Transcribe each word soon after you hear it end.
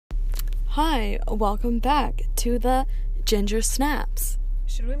Hi, welcome back to the Ginger Snaps.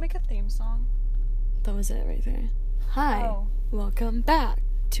 Should we make a theme song? That was it right there. Hi, welcome back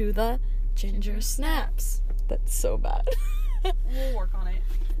to the Ginger Snaps. That's so bad. We'll work on it.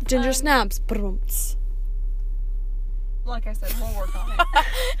 Ginger Snaps. Brumts. Like I said, we'll work on it.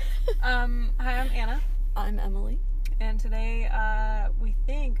 Hi, I'm Anna. I'm Emily. And today, we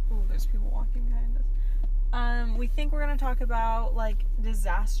think... Ooh, there's people walking behind us. We think we're going to talk about, like,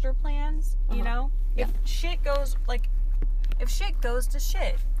 disaster plans, you know? Yeah. If shit goes to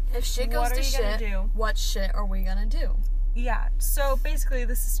shit. If shit goes what to are you shit, gonna do? what shit are we gonna do? Yeah, so basically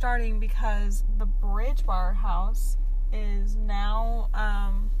this is starting because the bridge by our house is now,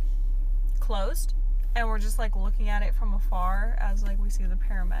 closed. And we're just, like, looking at it from afar as, like, we see the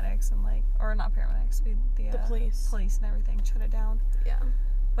paramedics and, like... Or not paramedics, the police. Police and everything shut it down. Yeah.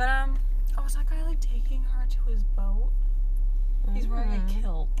 But, was that guy, like, taking her to his boat? He's wearing a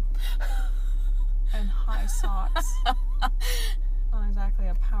kilt. And high socks. Not exactly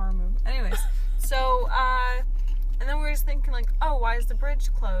a power move. Anyways, so, and then we were just thinking, like, oh, why is the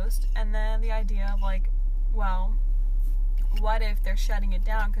bridge closed? And then the idea of, like, well, what if they're shutting it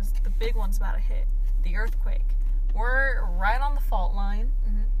down because the big one's about to hit? The earthquake. We're right on the fault line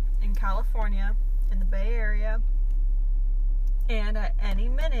in California, in the Bay Area, and at any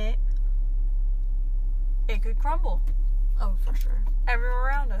minute, it could crumble. Oh, for sure. Everywhere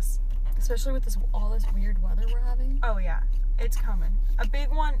around us. Especially with all this weird weather we're having. Oh, yeah. It's coming. A big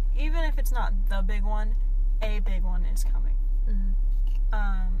one, even if it's not the big one, a big one is coming.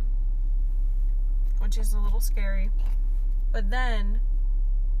 Which is a little scary. But then,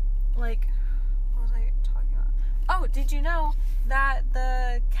 like... What was I talking about? Oh, did you know that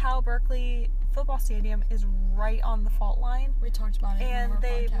the Cal Berkeley football stadium is right on the fault line? We talked about it and in one of our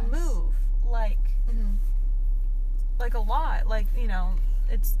they podcasts. move like a lot. Like, you know,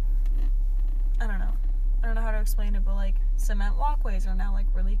 it's I don't know how to explain it, but like cement walkways are now like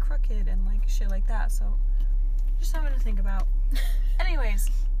really crooked and like shit like that. So just something to think about. Anyways,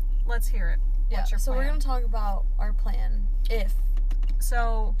 let's hear it. What's your plan? We're gonna talk about our plan if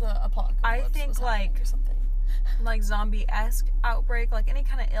the apocalypse I think was happening or something. Like zombie-esque outbreak, like any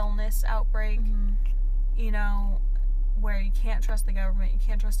kind of illness outbreak, you know, where you can't trust the government, you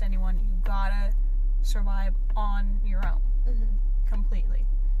can't trust anyone, you gotta survive on your own. Completely.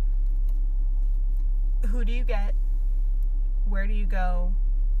 Who do you get? Where do you go?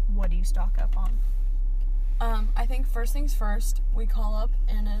 What do you stock up on? I think first things first, we call up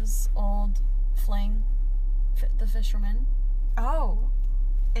Anna's old fling, the fisherman. Oh,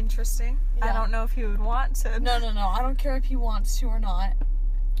 interesting. Yeah. I don't know if he would want to. No. I don't care if he wants to or not.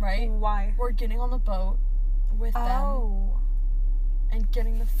 Right? Why? We're getting on the boat with them and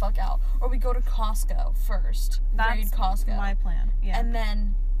getting the fuck out. Or we go to Costco first. That's Costco. My plan. Yeah. And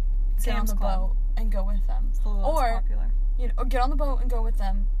then get on the boat and go with them. It's a little less popular. You know, get on the boat and go with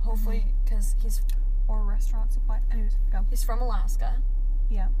them. Hopefully, because he's... Or restaurant supply. Anyways, go. He's from Alaska.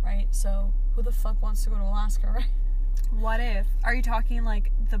 Yeah. Right? So, who the fuck wants to go to Alaska, right? What if... Are you talking,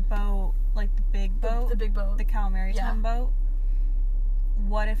 like, the boat, like, the big boat? The big boat. The Cal Maritime boat?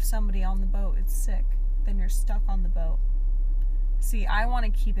 What if somebody on the boat is sick? Then you're stuck on the boat. See, I want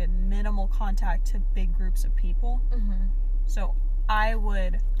to keep it minimal contact to big groups of people. So, I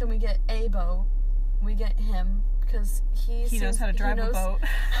would... Then we get a boat. We get him, because he knows how to drive a boat.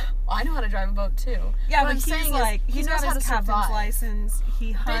 I know how to drive a boat, too. Yeah, what but he's knows got his captain's license.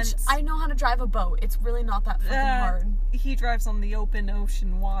 He hunts. Bitch, I know how to drive a boat. It's really not that fucking hard. He drives on the open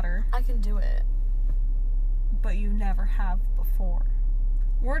ocean water. I can do it. But you never have before.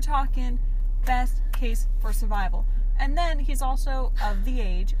 We're talking best case for survival. And then he's also of the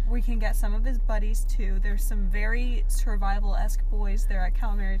age. We can get some of his buddies, too. There's some very survival-esque boys there at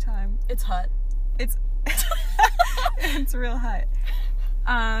Cal Maritime. It's hot. It's real hot.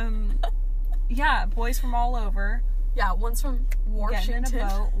 Yeah, boys from all over. Yeah, one's from Washington. Getting in a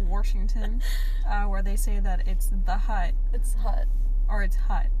boat, Washington, where they say that it's the hut. It's hut. Or it's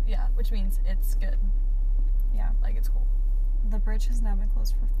hut. Yeah, which means it's good. Yeah. Like, it's cool. The bridge has now been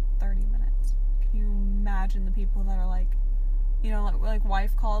closed for 30 minutes. Can you imagine the people that are like, you know, like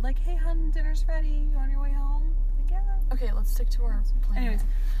wife called, like, hey, hun, dinner's ready. You on your way home? Like, yeah. Okay, let's stick to our plan. Anyways,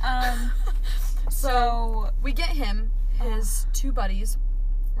 so we get him, his two buddies,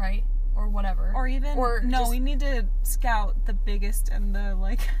 right? Or whatever. Or even... we need to scout the biggest and the,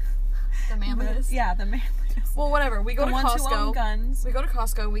 like... The manliest? the manliest. Well, whatever. We go to Costco. Who own guns. We go to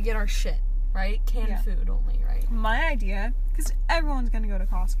Costco, we get our shit, right? Canned food only, right? My idea, because everyone's going to go to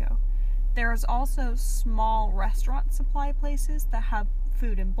Costco, there's also small restaurant supply places that have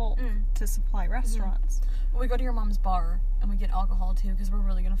food in bulk to supply restaurants. We go to your mom's bar and we get alcohol too because we're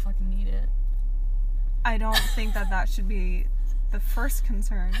really gonna fucking need it. I don't think that should be the first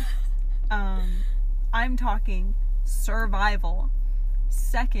concern. I'm talking survival.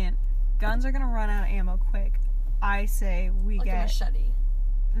 Second, guns are gonna run out of ammo quick. I say we get a machete.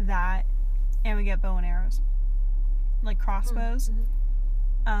 That, and we get bow and arrows, like crossbows.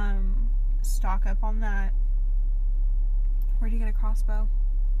 Stock up on that. Where do you get a crossbow?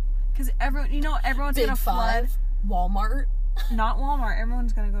 Because everyone's Big gonna Five, flood. Walmart. Not Walmart.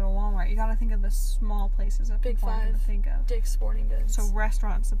 Everyone's gonna go to Walmart. You gotta think of the small places that Big people aren't gonna Five, think of. Dick's Sporting Goods. So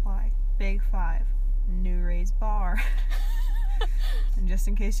restaurant supply, Big Five, New Ray's Bar. And just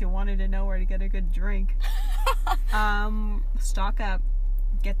in case you wanted to know where to get a good drink, stock up,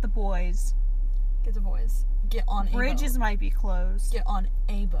 get the boys. Get the boys. Get on a boat. Bridges might be closed. Get on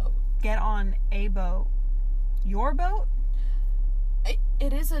a boat. Get on a boat. Your boat?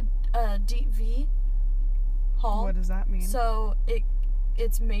 It is a deep V hull. What does that mean? So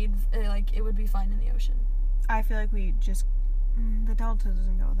it's made like it would be fine in the ocean. I feel like we just the delta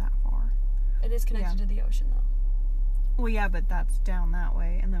doesn't go that far. It is connected to the ocean though. Well, yeah, but that's down that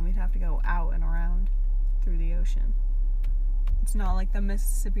way, and then we'd have to go out and around through the ocean. It's not like the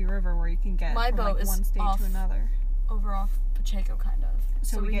Mississippi River where you can get My from boat like is one state to another. Over off Pacheco, kind of.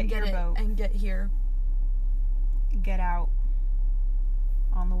 So we can get your it boat. And get here. Get out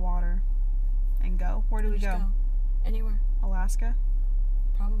on the water and go. Where do we go? Anywhere. Alaska?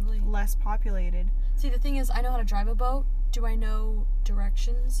 Probably. Less populated. See, the thing is, I know how to drive a boat. Do I know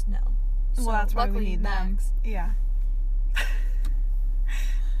directions? No. So, well, that's why we need Max. them. Yeah.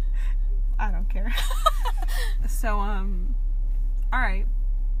 I don't care. So, alright.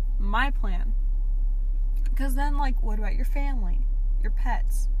 My plan. Because then, like, what about your family? Your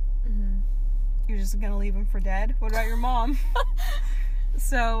pets? Mm-hmm. You're just gonna leave them for dead? What about your mom?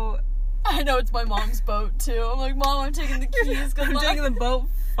 So... I know it's my mom's boat, too. I'm like, Mom, I'm taking the keys. Good I'm luck. taking the boat.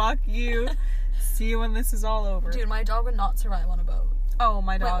 Fuck you. See you when this is all over. Dude, my dog would not survive on a boat. Oh,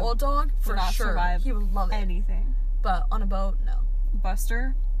 my dog. My old dog, for would not sure. survive He would love it. anything. But on a boat, no.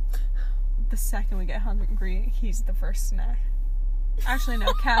 Buster, the second we get hungry, he's the first snack. Actually,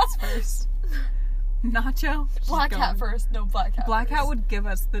 no, Cat's first. Nacho? Black Cat first. No, Black Cat Black first. Cat would give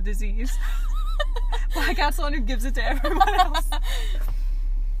us the disease. Black Cat's the one who gives it to everyone else.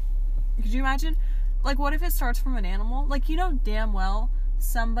 Could you imagine? Like, what if it starts from an animal? Like, you know damn well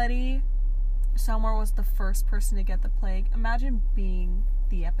somebody somewhere was the first person to get the plague. Imagine being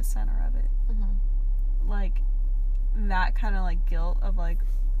the epicenter of it. Mm-hmm. Like, that kind of, like, guilt of, like,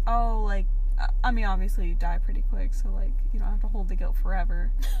 oh, like, I mean, obviously you die pretty quick, so, like, you don't have to hold the guilt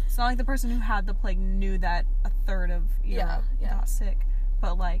forever. It's not like the person who had the plague knew that a third of Europe got sick.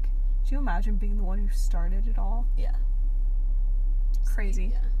 But, like, do you imagine being the one who started it all? Yeah.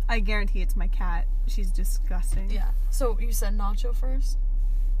 Crazy. Yeah. I guarantee it's my cat. She's disgusting. Yeah. So, you said Nacho first?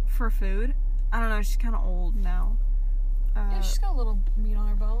 For food? I don't know, she's kind of old now. Yeah, she's got a little meat on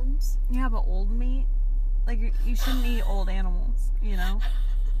her bones. Yeah, but old meat? Like, you shouldn't eat old animals, you know?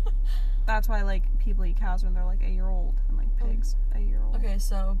 That's why, like, people eat cows when they're, like, a year old. And, like, pigs, a year old. Okay,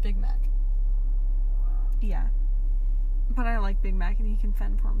 so Big Mac. Yeah. But I like Big Mac, and he can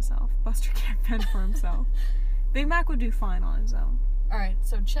fend for himself. Buster can't fend for himself. Big Mac would do fine on his own. Alright,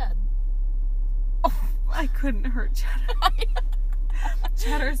 so Ched. Oh, I couldn't hurt Cheddar.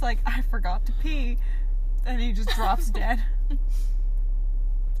 Cheddar's like, I forgot to pee. And he just drops dead.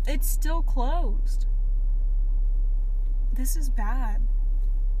 It's still closed. This is bad.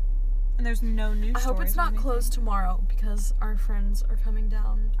 And there's no news stories. I hope it's not closed tomorrow because our friends are coming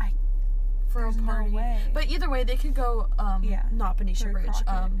down for a party. No way. But either way, they could go not Benicia Through Bridge,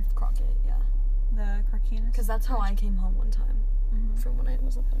 Crockett, yeah. The Carquinez? Because that's how I came home one time from when I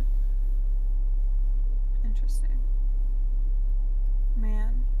was up there. Interesting.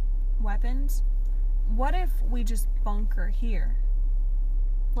 Man. Weapons? What if we just bunker here?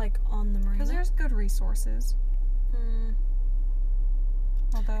 Like on the marina? Because there's good resources.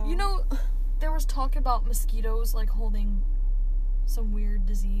 Although... You know, there was talk about mosquitoes, like, holding some weird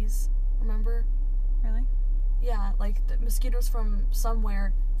disease. Remember? Really? Yeah, like, the mosquitoes from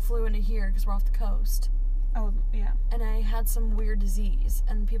somewhere flew into here because we're off the coast. Oh, yeah. And I had some weird disease,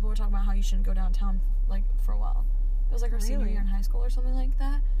 and people were talking about how you shouldn't go downtown, like, for a while. It was, like, our senior year in high school or something like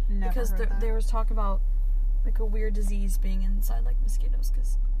that. Never because heard that. there was talk about, like, a weird disease being inside, like, mosquitoes,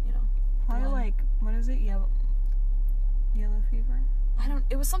 because, you know. Probably, like, what is it? Yellow fever?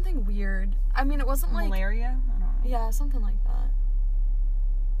 It was something weird. I mean, it wasn't, like... Malaria? I don't know. Yeah, something like that.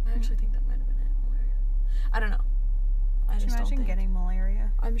 I actually think that might have been it, malaria. I don't know. I just imagine getting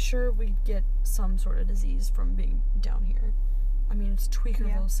malaria? I'm sure we'd get some sort of disease from being down here. I mean, it's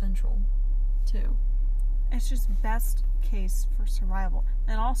Tweakerville Central, too. It's just best case for survival.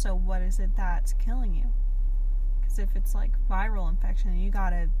 And also, what is it that's killing you? Because if it's, like, viral infection, you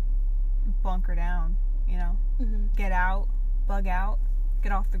gotta bunker down, you know? Mm-hmm. Get out, bug out,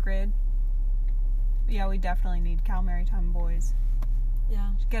 get off the grid. Yeah, we definitely need Cal Maritime boys.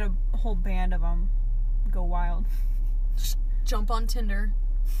 Yeah. Just get a whole band of them. Go wild. Just jump on Tinder.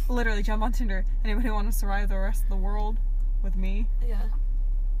 Literally, jump on Tinder. Anybody want to survive the rest of the world with me? Yeah.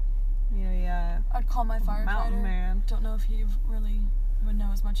 Yeah. I'd call my firefighter. Mountain man. Don't know if he really would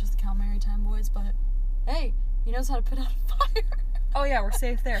know as much as the Cal Maritime boys, but hey, he knows how to put out a fire. Oh yeah, we're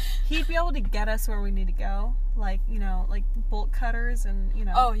safe there. He'd be able to get us where we need to go. Like, you know, like bolt cutters and, you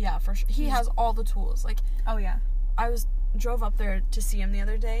know. Oh yeah, for sure. He has all the tools. Like, oh yeah. I drove up there to see him the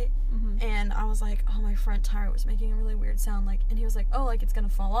other day, and I was like, oh, my front tire was making a really weird sound, like, and he was like, oh, like, it's gonna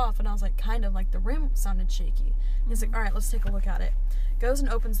fall off, and I was like, kind of, like, the rim sounded shaky. He's like, alright, let's take a look at it. Goes and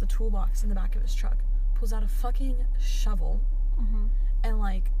opens the toolbox in the back of his truck, pulls out a fucking shovel, and,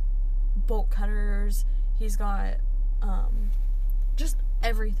 like, bolt cutters. He's got, just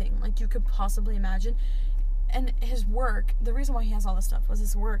everything, like, you could possibly imagine. And his work, the reason why he has all this stuff was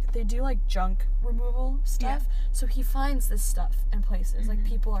his work. They do, like, junk removal stuff. Yeah. So he finds this stuff in places. Like,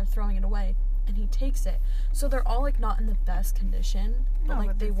 people are throwing it away. And he takes it. So they're all, like, not in the best condition. But,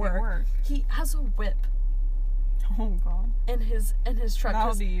 like, they work. He has a whip. Oh, God. In his truck. That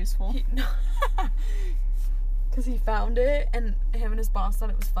would be useful. Because he found it, and him and his boss thought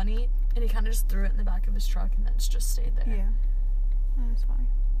it was funny. And he kind of just threw it in the back of his truck, and then it's just stayed there. Yeah. That's funny.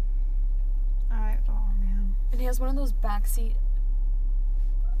 Oh, man. And he has one of those backseat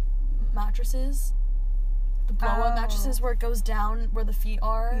mattresses. The blow-up mattresses where it goes down where the feet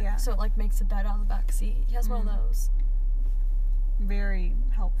are. Yeah. So it, like, makes a bed on the back seat. He has one of those. Very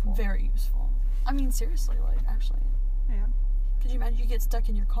helpful. Very useful. I mean, seriously, like, actually. Yeah. Could you imagine you get stuck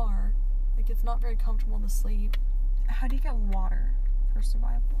in your car? Like, it's not very comfortable to sleep. How do you get water for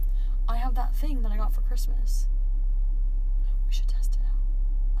survival? I have that thing that I got for Christmas. We should test it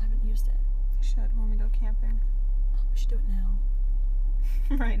out. I haven't used it. We should when we go camping. Oh, we should do it now.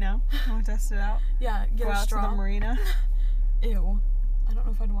 Right now? Want to test it out? Yeah, get go a straw. Go out to the marina? Ew. I don't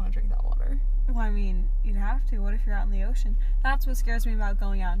know if I'd want to drink that water. Well, I mean, you'd have to. What if you're out in the ocean? That's what scares me about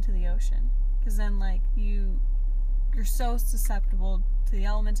going out into the ocean. Because then, like, you're so susceptible to the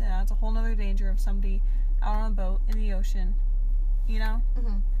elements, and that's a whole nother danger of somebody out on a boat in the ocean. You know?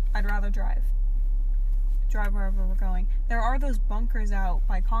 Mm-hmm. I'd rather drive. Drive wherever we're going. There are those bunkers out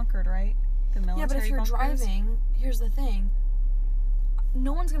by Concord, right? The military bunkers. Yeah, but if you're driving, here's the thing.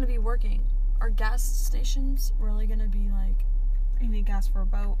 No one's going to be working. Are gas stations really going to be, like... You need gas for a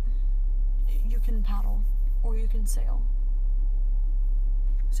boat. You can paddle. Or you can sail.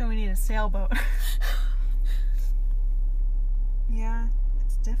 So we need a sailboat. Yeah,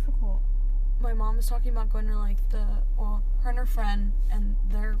 it's difficult. My mom was talking about going to, like, her and her friend and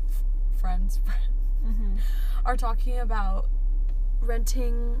their friend's friend are talking about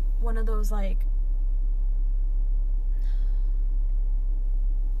renting one of those, like,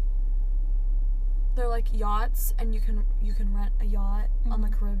 they're like yachts, and you can rent a yacht on the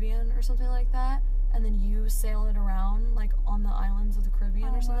Caribbean or something like that, and then you sail it around, like, on the islands of the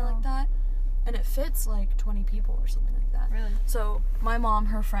Caribbean or something like that, and it fits like 20 people or something like that. Really? So my mom,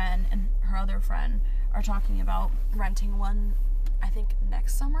 her friend, and her other friend are talking about renting one, I think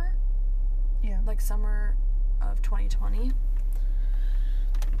next summer. Yeah. Like summer of 2020.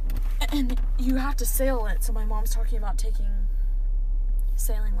 And you have to sail it, so my mom's talking about taking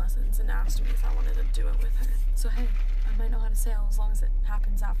sailing lessons and asked me if I wanted to do it with her. So hey, I might know how to sail as long as it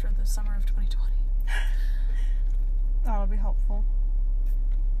happens after the summer of 2020. That'll be helpful.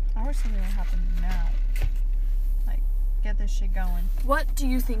 I wish something would happen now. Like, get this shit going. What do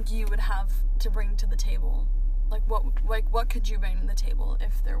you think you would have to bring to the table? Like what could you bring to the table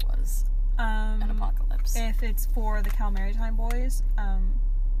if there was an apocalypse? If it's for the Cal Maritime boys,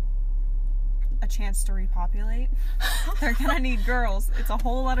 a chance to repopulate. They're gonna need girls. It's a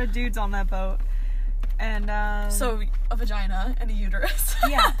whole lot of dudes on that boat. And, so, a vagina and a uterus.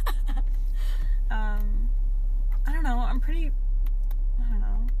 Yeah. I don't know. I'm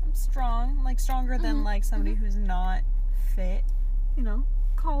strong. Like, stronger than, like, somebody who's not fit. You know,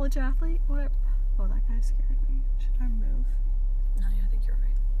 college athlete, whatever. Oh, that guy scared me. Should I move? No, I think you're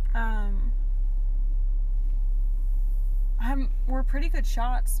right. We're pretty good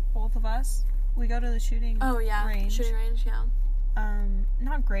shots, both of us. We go to the shooting range. Oh, yeah. Shooting range, yeah.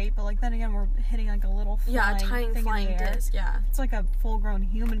 Not great, but, like, then again, we're hitting, like, a little flying flying disc, yeah. It's like a full-grown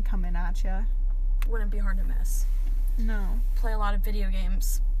human coming at you. Wouldn't be hard to miss. No. Play a lot of video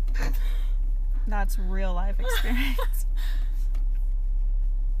games. That's real life experience.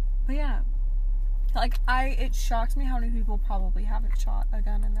 But yeah. Like, it shocks me how many people probably haven't shot a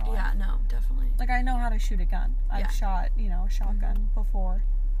gun in their life. Yeah, no, definitely. Like, I know how to shoot a gun. I've shot, a shotgun before.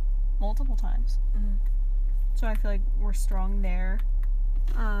 Multiple times. Mm-hmm. So I feel like we're strong there.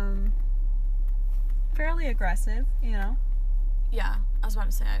 Fairly aggressive, Yeah, I was about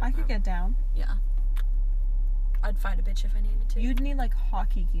to say. I could get down. Yeah. I'd fight a bitch if I needed to. You'd need, like,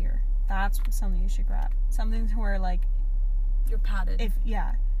 hockey gear. That's something you should grab. Something to where, like... You're padded. If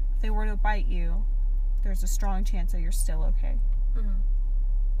they were to bite you, there's a strong chance that you're still okay. Mm-hmm.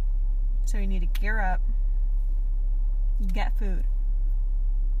 So you need to gear up, get food,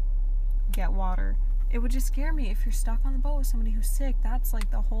 get water. It would just scare me if you're stuck on the boat with somebody who's sick. That's like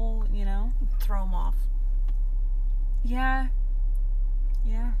the whole, Throw them off. Yeah,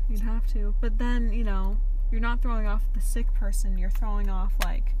 you'd have to. But then, you're not throwing off the sick person. You're throwing off,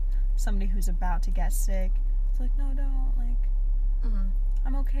 like, somebody who's about to get sick. It's like, no, don't. Like,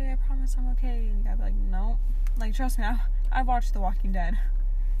 I'm okay. I promise I'm okay. And you gotta be like, no. Like, trust me, I've watched The Walking Dead.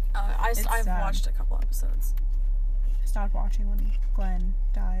 I've watched a couple episodes. I stopped watching when Glenn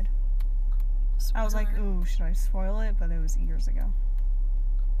died. I was like, ooh, should I spoil it? But it was years ago.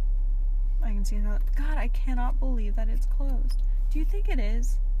 I can see that. God, I cannot believe that it's closed. Do you think it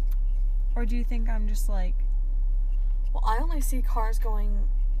is? Or do you think I'm just like... Well, I only see cars going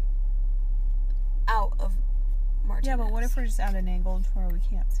out of Martinez. Yeah, but what if we're just at an angle to where we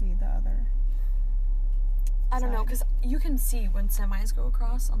can't see the other I don't know, because you can see when semis go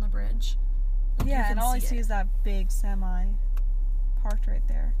across on the bridge. Yeah, and all I see is that big semi parked right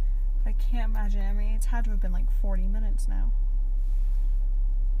there. But I can't imagine. I mean, it's had to have been like 40 minutes now.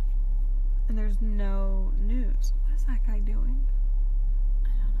 And there's no news. What is that guy doing? I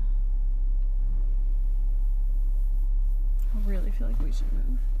don't know. I really feel like we should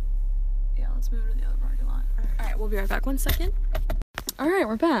move. Yeah, let's move to the other parking lot. Alright, we'll be right back. 1 second. Alright,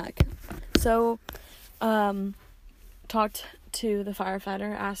 we're back. So, talked to the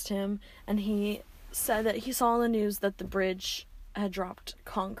firefighter, asked him, and he said that he saw on the news that the bridge had dropped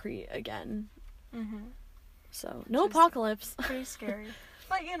concrete again. So, no apocalypse. Pretty scary.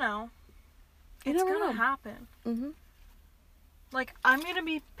 But, it's never gonna know. happen. Like, I'm gonna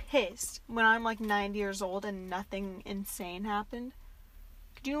be pissed when I'm, like, 90 years old and nothing insane happened.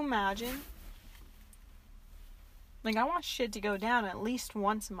 Could you imagine? Like, I want shit to go down at least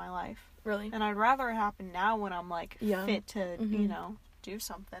once in my life. Really? And I'd rather it happen now when I'm, like, young. fit to, do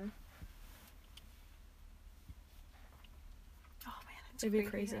something. Oh, man, It'd be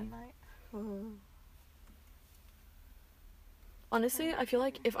crazy. At night. Honestly, I feel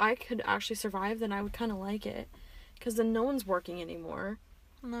like if I could actually survive, then I would kind of like it. Because then no one's working anymore.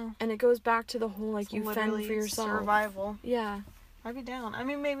 No. And it goes back to the whole, like, It's you fend for yourself. Survival. Yeah. I'd be down. I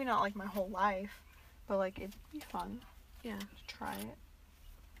mean, maybe not, like, my whole life. But, like, it'd be fun. Yeah. To try it.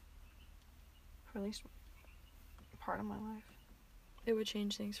 For at least part of my life. It would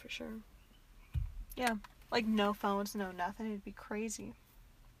change things for sure. Yeah. Like, no phones, no nothing. It'd be crazy.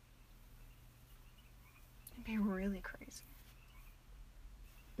 It'd be really crazy.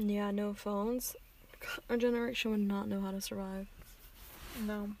 Yeah, no phones. Our generation would not know how to survive.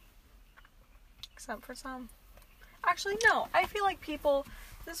 No. Except for some. Actually, no. I feel like people...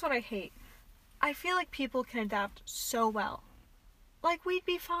 This is what I hate. I feel like people can adapt so well. Like, we'd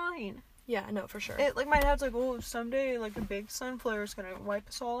be fine. Yeah, no, for sure. Like, my dad's like, oh, someday, like, a big sun flare is gonna wipe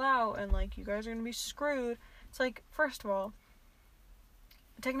us all out, and, like, you guys are gonna be screwed. It's like, first of all,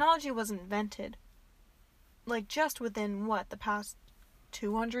 technology was invented, like, just within, the past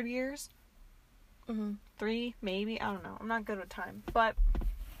 200 years? 3, maybe? I don't know. I'm not good with time. But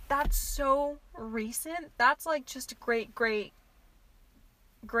that's so recent. That's, like, just a great,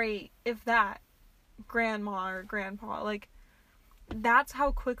 if that, grandma or grandpa. Like, that's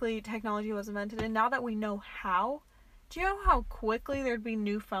how quickly technology was invented. And now that we know how, do you know how quickly there'd be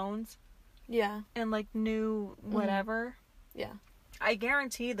new phones? Yeah. And, like, new whatever? Yeah. I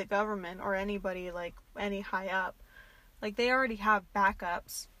guarantee the government or anybody, like, any high up, like, they already have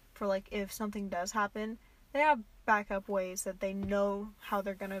backups for, like, if something does happen. They have backup ways that they know how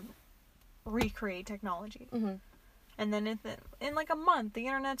they're gonna recreate technology. And then in like a month, the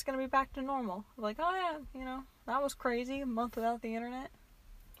internet's gonna be back to normal. Like, oh yeah, that was crazy, a month without the internet.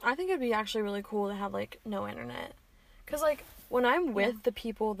 I think it'd be actually really cool to have, like, no internet. Because, like, when I'm with the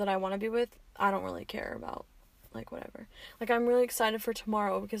people that I want to be with, I don't really care about, like, whatever. Like, I'm really excited for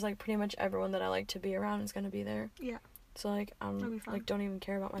tomorrow because, like, pretty much everyone that I like to be around is gonna be there. Yeah. So, like, like, don't even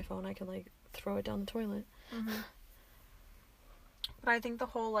care about my phone. I can, like, throw it down the toilet. But I think the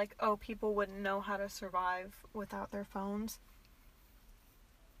whole, like, oh, people wouldn't know how to survive without their phones.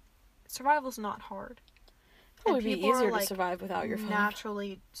 Survival's not hard. It would be easier to survive without your phone.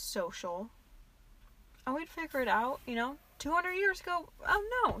 Naturally social. And we'd figure it out, 200 years ago.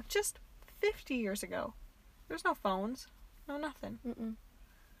 Oh no, just 50 years ago. There's no phones. No nothing. Mm-mm.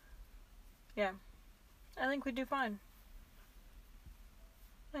 Yeah. I think we'd do fine.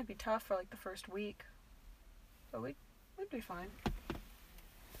 Might be tough for the first week. But we'd be fine.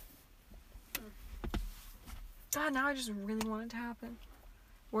 God, now I just really want it to happen.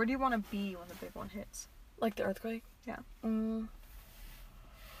 Where do you want to be when the big one hits? Like the earthquake? Yeah.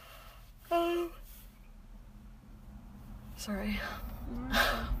 Sorry.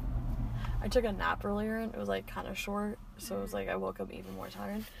 I took a nap earlier and it was kind of short, so it was I woke up even more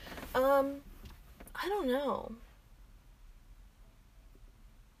tired. I don't know.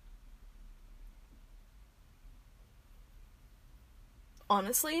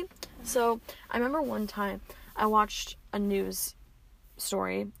 Honestly, so I remember one time I watched a news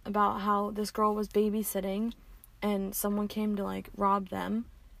story about how this girl was babysitting and someone came to rob them.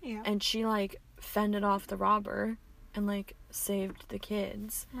 Yeah. And she fended off the robber and saved the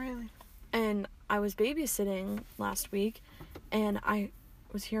kids. Really? And I was babysitting last week and I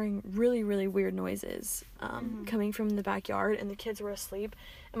was hearing really, really weird noises coming from the backyard, and the kids were asleep.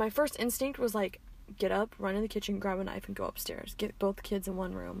 And my first instinct was get up, run in the kitchen, grab a knife, and go upstairs. Get both kids in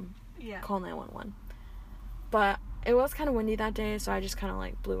one room. Yeah. Call 911. But it was kind of windy that day, so I just kind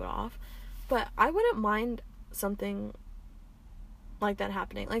of blew it off. But I wouldn't mind something like that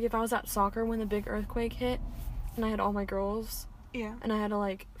happening. If I was at soccer when the big earthquake hit, and I had all my girls. Yeah. And I had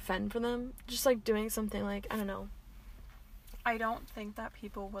to fend for them. Just doing something I don't know. I don't think that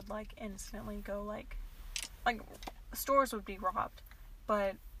people would instantly go stores would be robbed,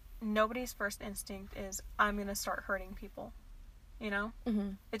 but nobody's first instinct is I'm gonna start hurting people, Mm-hmm.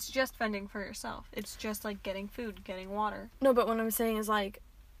 It's just fending for yourself. It's just getting food, getting water. No, but what I'm saying is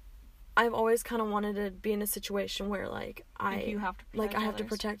I've always kind of wanted to be in a situation where you have to protect I have to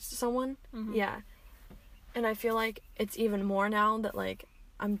protect someone. Mm-hmm. Yeah. And I feel it's even more now that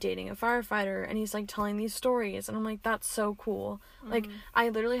I'm dating a firefighter and he's telling these stories and I'm that's so cool. Mm-hmm. I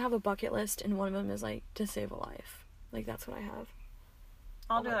literally have a bucket list and one of them is to save a life. That's what I have.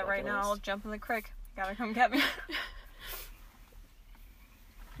 I'll do that right now. I'll jump in the creek. Gotta come get me.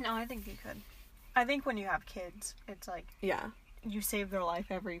 No, I think you could. I think when you have kids, it's yeah, you save their life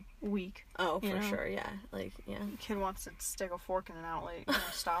every week. Oh, for sure, yeah. Yeah. Kid wants to stick a fork in an outlet, you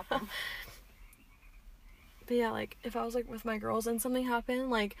stop them. But yeah, if I was with my girls and something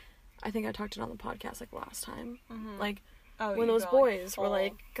happened, I think I talked it on the podcast last time. Mm-hmm. When those boys were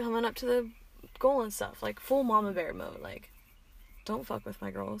coming up to the goal and stuff, full mama bear mode, don't fuck with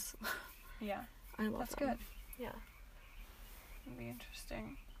my girls. Yeah. I love That's them. good. Yeah. It'd be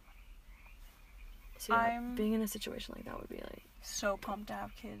interesting. So yeah, being in a situation like that would be so pumped to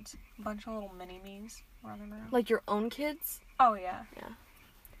have kids. A bunch of little mini-me's running around. your own kids? Oh yeah. Yeah.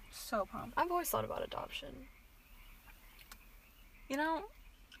 So pumped. I've always thought about adoption.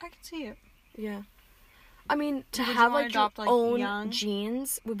 I can see it. Yeah. I mean, to Would have you wanna your adopt, own young?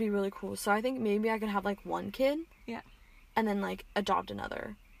 genes would be really cool. So I think maybe I could have one kid. Yeah. And then adopt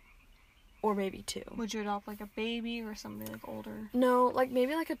another. Or maybe two. Would you adopt a baby or somebody older? No,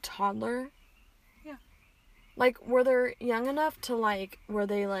 maybe a toddler. Yeah. Where they're young enough to where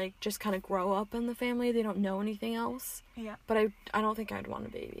they just kind of grow up in the family, they don't know anything else. Yeah. But I don't think I'd want a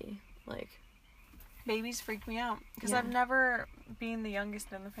baby. Babies freak me out because Yeah. I've never been the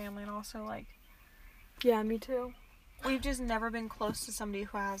youngest in the family, and also Yeah, me too. we've just never been close to somebody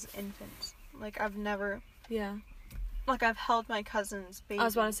who has infants. I've never. Yeah. I've held my cousin's baby. I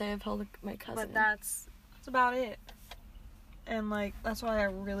was about to say I've held my cousin. But that's about it. And that's why I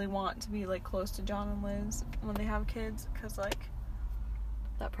really want to be close to John and Liz when they have kids, because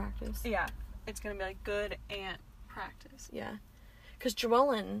that practice. yeah, it's gonna be good aunt practice. Yeah. Because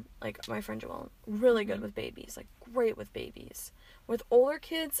Joellen, my friend Joellen, really good with babies. Great with babies. With older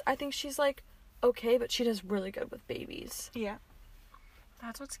kids, I think she's, okay, but she does really good with babies. Yeah.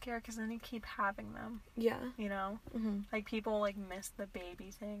 That's what's scary, because then you keep having them. Yeah. Mm-hmm. People, miss the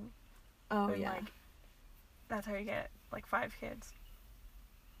baby thing. Oh, and, yeah. That's how you get, 5 kids.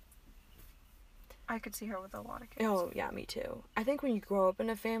 I could see her with a lot of kids. Oh, yeah, me too. I think when you grow up in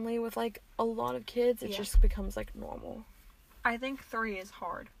a family with, a lot of kids, it Yeah. just becomes, normal. I think 3 is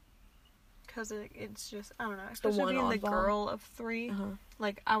hard. Because it's just, I don't know. Especially being the oddball. girl of 3.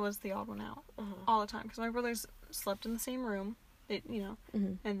 Uh-huh. I was the odd one out. Uh-huh. All the time. Because my brothers slept in the same room.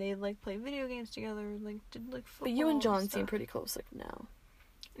 Mm-hmm. And they play video games together. Did football. But you and John stuff. seem pretty close, now.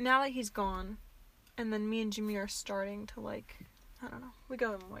 Now that he's gone, and then me and Jimmy are starting to I don't know. We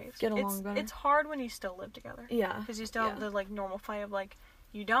go in waves. Get along better. It's hard when you still live together. Yeah. Because you still have the normal fight of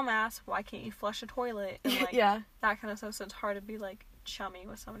you dumbass, why can't you flush a toilet? And, like, yeah. that kind of stuff. So it's hard to be, like, chummy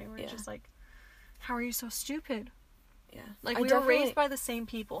with somebody where it's just, like, how are you so stupid? Yeah. Like, we were raised by the same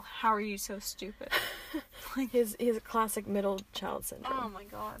people. How are you so stupid? Like, his classic middle child syndrome. Oh, my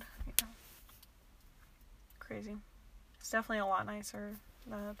God. Yeah. Crazy. It's definitely a lot nicer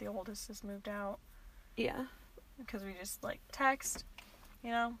that the oldest has moved out. Yeah. Because we just, like, text,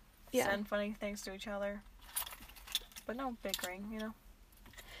 you know? Yeah. Send funny things to each other. But no bickering, you know?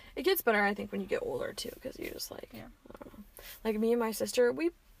 It gets better, I think, when you get older, too, because you just, like, yeah. I don't know. Like, me and my sister,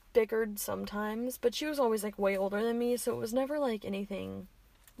 we bickered sometimes, but she was always, like, way older than me, so it was never, like, anything.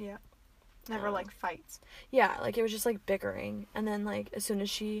 Yeah. Never, like, fights. Yeah, like, it was just, like, bickering. And then, like, as soon as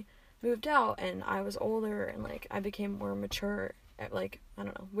she moved out and I was older and, like, I became more mature, like, I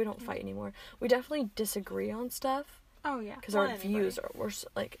don't know, we don't fight anymore. We definitely disagree on stuff. Oh, yeah. Because our views are, we're,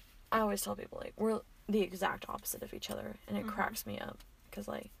 like, I always tell people, like, we're the exact opposite of each other, and it cracks me up, because,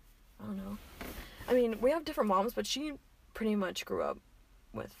 like, I don't know. I mean, we have different moms, but she pretty much grew up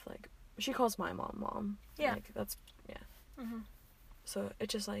with, like, she calls my mom. Yeah. Like, that's, yeah. Mm-hmm. So,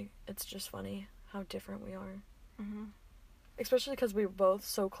 it's just funny how different we are. Mm-hmm. Especially because we were both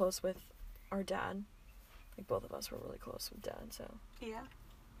so close with our dad. Like, both of us were really close with dad, so. Yeah.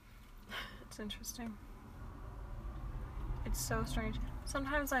 It's interesting. It's so strange.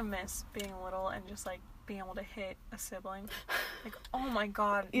 Sometimes I miss being little and just, like, being able to hit a sibling. Like, oh my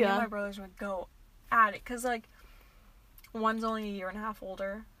God. Me and my brothers would go at it. Because, like, one's only a year and a half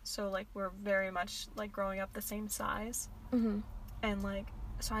older. So, like, we're very much, like, growing up the same size. Mm-hmm. And, like,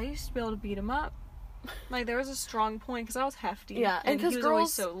 so I used to be able to beat him up. Like, there was a strong point because I was hefty. Yeah, and because he was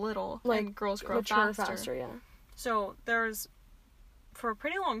always so little. Like, and girls grow faster. Yeah. So, there's, for a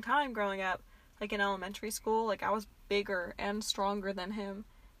pretty long time growing up, like, in elementary school, like, I was bigger and stronger than him.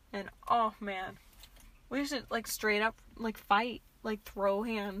 And, oh, man. We used to, like, straight up, like, fight. Like, throw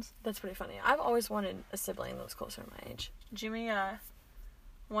hands. That's pretty funny. I've always wanted a sibling that was closer to my age. Jimmy,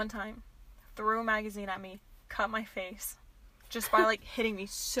 one time, threw a magazine at me, cut my face. Just by, like, hitting me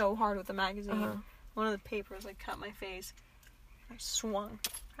so hard with the magazine. Uh-huh. One of the papers, like, cut my face. I swung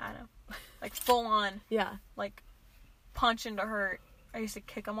at him. Like, full on. Yeah. Like, punching to hurt. I used to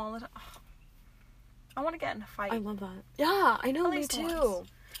kick him all the time. Oh. I want to get in a fight. I love that. Yeah, I know, me too. Once.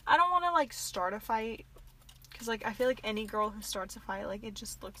 I don't want to, like, start a fight. Because, like, I feel like any girl who starts a fight, like, it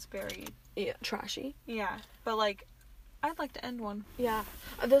just looks very... Yeah, trashy. Yeah. But, like, I'd like to end one. Yeah.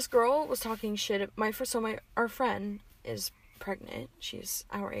 This girl was talking shit. Our friend is pregnant. She's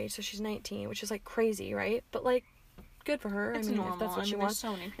our age, so she's 19, which is, like, crazy, right? But, like, good for her. It's normal. If that's what she wants.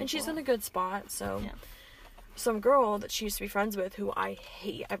 So many people. And she's in a good spot, so... Yeah. Some girl that she used to be friends with, who I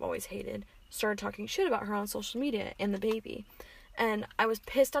hate, I've always hated, started talking shit about her on social media and the baby. And I was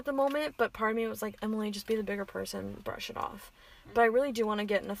pissed at the moment, but part of me was like, Emily, just be the bigger person, brush it off. But I really do want to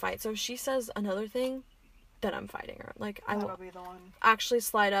get in a fight. So if she says another thing, then I'm fighting her. Like, I will be the one. Actually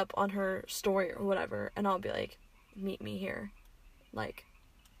slide up on her story or whatever, and I'll be like, meet me here. Like,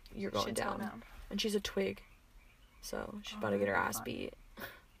 you're going down. And she's a twig. So she's about to get her ass beat.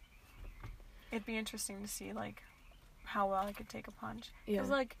 It'd be interesting to see, like, how well I could take a punch. Yeah.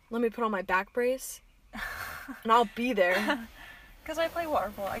 Like, let me put on my back brace, and I'll be there. Because I play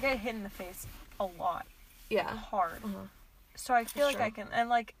water polo. I get hit in the face a lot. Yeah. Hard. Uh-huh. So I feel like I can, and,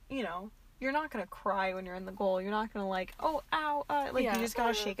 like, you know, you're not going to cry when you're in the goal. You're not going to, like, oh, ow, like, you just got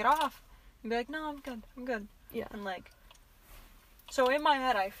to shake it off. And be like, no, I'm good. Yeah. And, like, so in my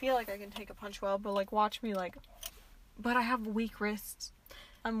head, I feel like I can take a punch well, but, like, watch me, like, but I have weak wrists.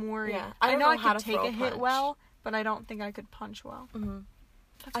 I'm worried. Yeah, I know I could take a hit well, but I don't think I could punch well. Mm-hmm.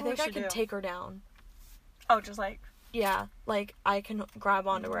 I think I could take her down. Oh, just like... Yeah, like, I can grab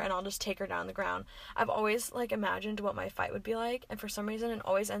onto her and I'll just take her down the ground. I've always, like, imagined what my fight would be like, and for some reason it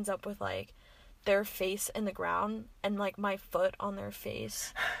always ends up with, like, their face in the ground and, like, my foot on their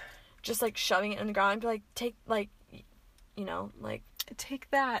face. Just, like, shoving it in the ground and be like, take, like, you know, like... Take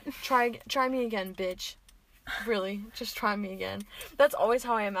that. Try me again, bitch. Really, just try me again. That's always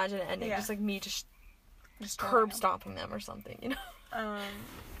how I imagine it ending. Yeah. Just like me just curb stomping them or something, you know?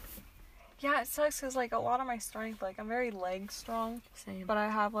 Yeah, it sucks because, like, a lot of my strength, like, I'm very leg strong. Same. But I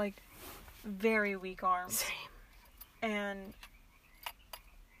have, like, very weak arms. Same.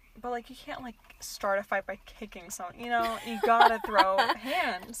 But, like, you can't, like, start a fight by kicking someone, you know? You gotta throw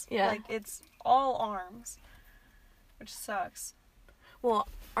hands. Yeah. Like, it's all arms. Which sucks. Well,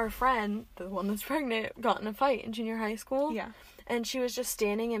 our friend, the one that's pregnant, got in a fight in junior high school. Yeah. And she was just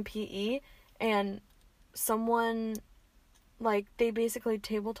standing in PE, and someone, like, they basically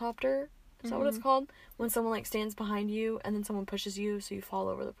tabletopped her. Is that what it's called? When someone, like, stands behind you, and then someone pushes you, so you fall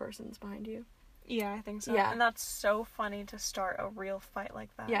over the person's behind you. Yeah, I think so. Yeah. And that's so funny to start a real fight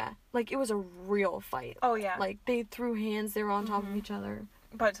like that. Yeah. Like, it was a real fight. Oh, yeah. Like, they threw hands, they were on top of each other.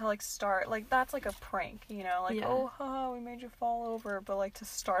 But to, like, start, like, that's like a prank, you know? Like, Yeah. oh, haha, we made you fall over. But, like, to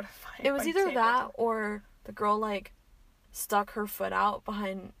start a fight. It was by either table that tennis. or the girl, like, stuck her foot out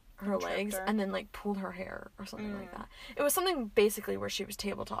behind her And legs tripped her. and then, like, pulled her hair or something like that. It was something basically where she was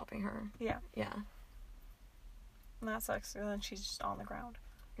tabletopping her. Yeah. Yeah. And that sucks. And then she's just on the ground.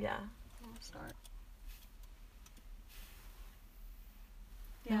 Yeah. I'll start.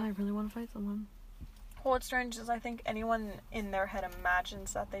 Yeah, I really want to fight someone. Well, what's strange is I think anyone in their head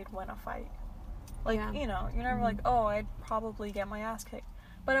imagines that they'd win a fight. Like, Yeah. you know, you're never like, oh, I'd probably get my ass kicked.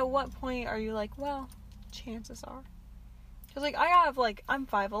 But at what point are you like, well, chances are. Because, like, I'm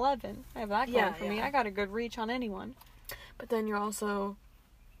 5'11". I have that going for me. yeah. I got a good reach on anyone. But then you're also...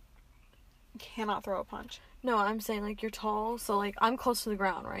 Cannot throw a punch. No, I'm saying, like, you're tall, so, like, I'm close to the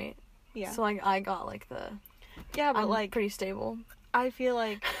ground, right? Yeah. So, like, I got, like, the... Yeah, but, I'm like, pretty stable. I feel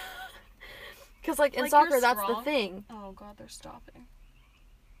like... Because, like, in Like, soccer, you're that's the strong. thing. Oh, God, they're stopping.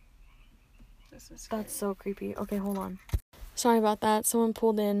 This is That's so creepy. Okay, hold on. Sorry about that. Someone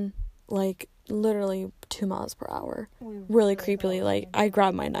pulled in, like, literally 2 miles per hour. Really creepily. Like, I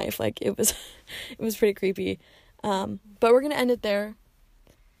grabbed my knife. Like, it was pretty creepy. But we're gonna end it there.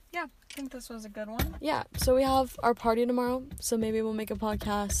 Yeah, I think this was a good one. Yeah, so we have our party tomorrow, so maybe we'll make a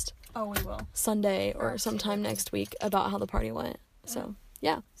podcast Oh, we will. Sunday or sometime next week about how the party went. So,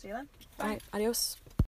 yeah. See you then. All right, adios.